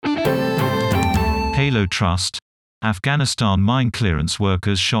Halo Trust, Afghanistan mine clearance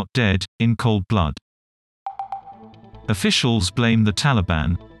workers shot dead, in cold blood. Officials blame the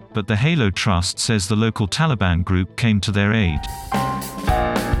Taliban, but the Halo Trust says the local Taliban group came to their aid.